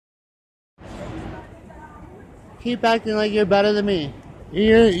Keep acting like you're better than me.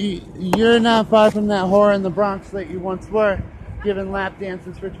 You're not far from that whore in the Bronx that you once were, giving lap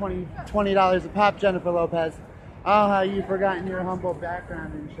dances for $20 a pop, Jennifer Lopez. Oh, how you've forgotten your humble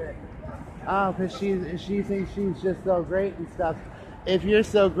background and shit. Oh, because she thinks she's just so great and stuff. If you're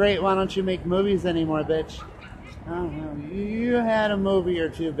so great, why don't you make movies anymore, bitch? I don't know. You had a movie or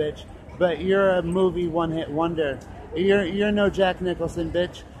two, bitch, but you're a movie one-hit wonder. You're no Jack Nicholson,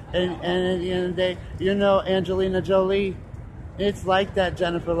 bitch. And at the end of the day, you're no Angelina Jolie. It's like that,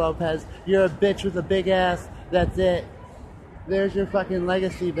 Jennifer Lopez. You're a bitch with a big ass. That's it. There's your fucking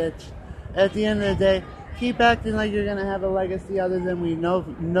legacy, bitch. At the end of the day, keep acting like you're gonna have a legacy other than we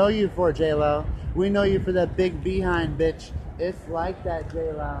know you for, J-Lo. We know you for that big behind, bitch. It's like that,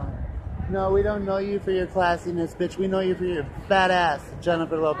 J-Lo. No, we don't know you for your classiness, bitch. We know you for your fat ass,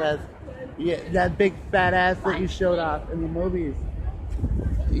 Jennifer Lopez. Yeah, that big fat ass that you showed off in the movies.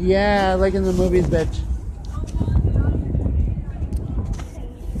 Yeah, like in the movies, bitch.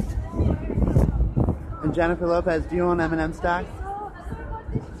 And Jennifer Lopez, do you own M&M stock?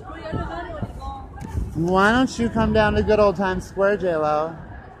 Why don't you come down to good old Times Square, J-Lo?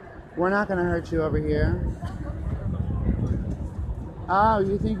 We're not going to hurt you over here. Oh,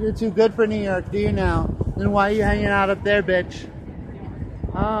 you think you're too good for New York, do you now? Then why are you hanging out up there, bitch?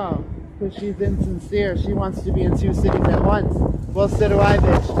 Oh, because she's insincere. She wants to be in two cities at once. Well, so do I,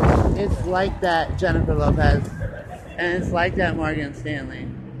 bitch. It's like that, Jennifer Lopez. And it's like that, Morgan Stanley.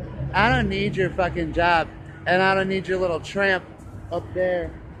 I don't need your fucking job. And I don't need your little tramp up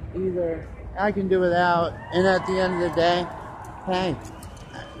there either. I can do without. And at the end of the day, hey,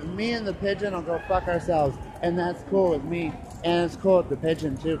 me and the pigeon will go fuck ourselves. And that's cool with me. And it's cool with the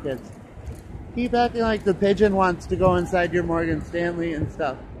pigeon too, kids. Keep acting like the pigeon wants to go inside your Morgan Stanley and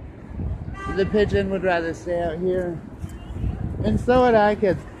stuff. The pigeon would rather stay out here. And so would I,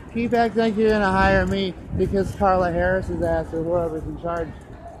 kids. Keep acting like you're going to hire me because Carla Harris's ass or whoever's in charge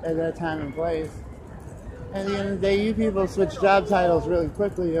at that time and place. At the end of the day, you people switch job titles really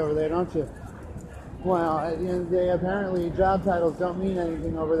quickly over there, don't you? Well, at the end of the day, apparently job titles don't mean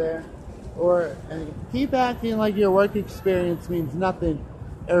anything over there. Or keep acting like your work experience means nothing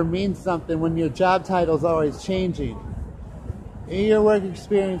or means something when your job title's always changing. Your work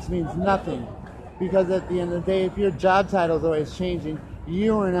experience means nothing. Because at the end of the day, if your job title's always changing,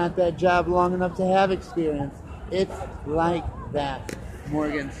 you were not that job long enough to have experience. It's like that,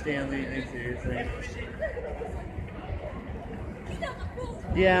 Morgan Stanley. Seriously.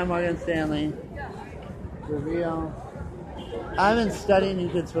 Yeah, Morgan Stanley. For real. I've been studying you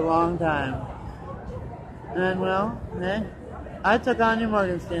kids for a long time. And well, hey, I took on your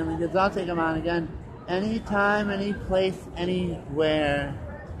Morgan Stanley kids. I'll take them on again. Anytime, any place, anywhere.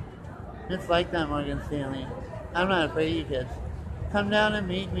 It's like that, Morgan Stanley. I'm not afraid of you kids. Come down and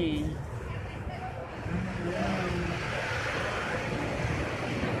meet me.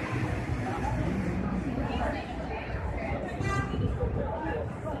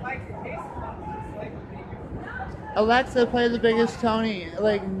 Alexa, play The Biggest Tony.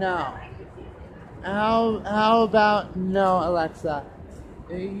 Like, no. How about no, Alexa?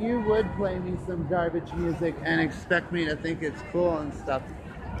 You would play me some garbage music and expect me to think it's cool and stuff.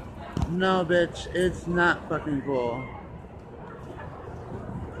 No, bitch, it's not fucking cool.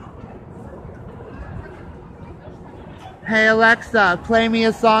 Hey, Alexa, play me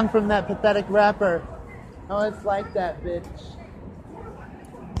a song from that pathetic rapper. Oh, it's like that, bitch.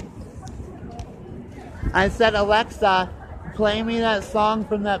 I said, Alexa, play me that song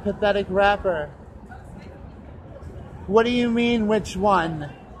from that pathetic rapper. What do you mean, which one?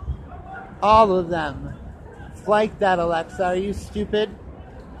 All of them. It's like that, Alexa. Are you stupid?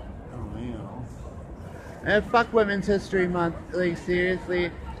 Fuck Women's History Month, like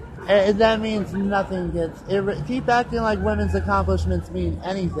seriously. That means nothing, kids. Keep acting like women's accomplishments mean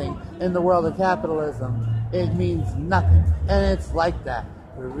anything in the world of capitalism. It means nothing. And it's like that,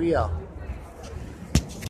 for real.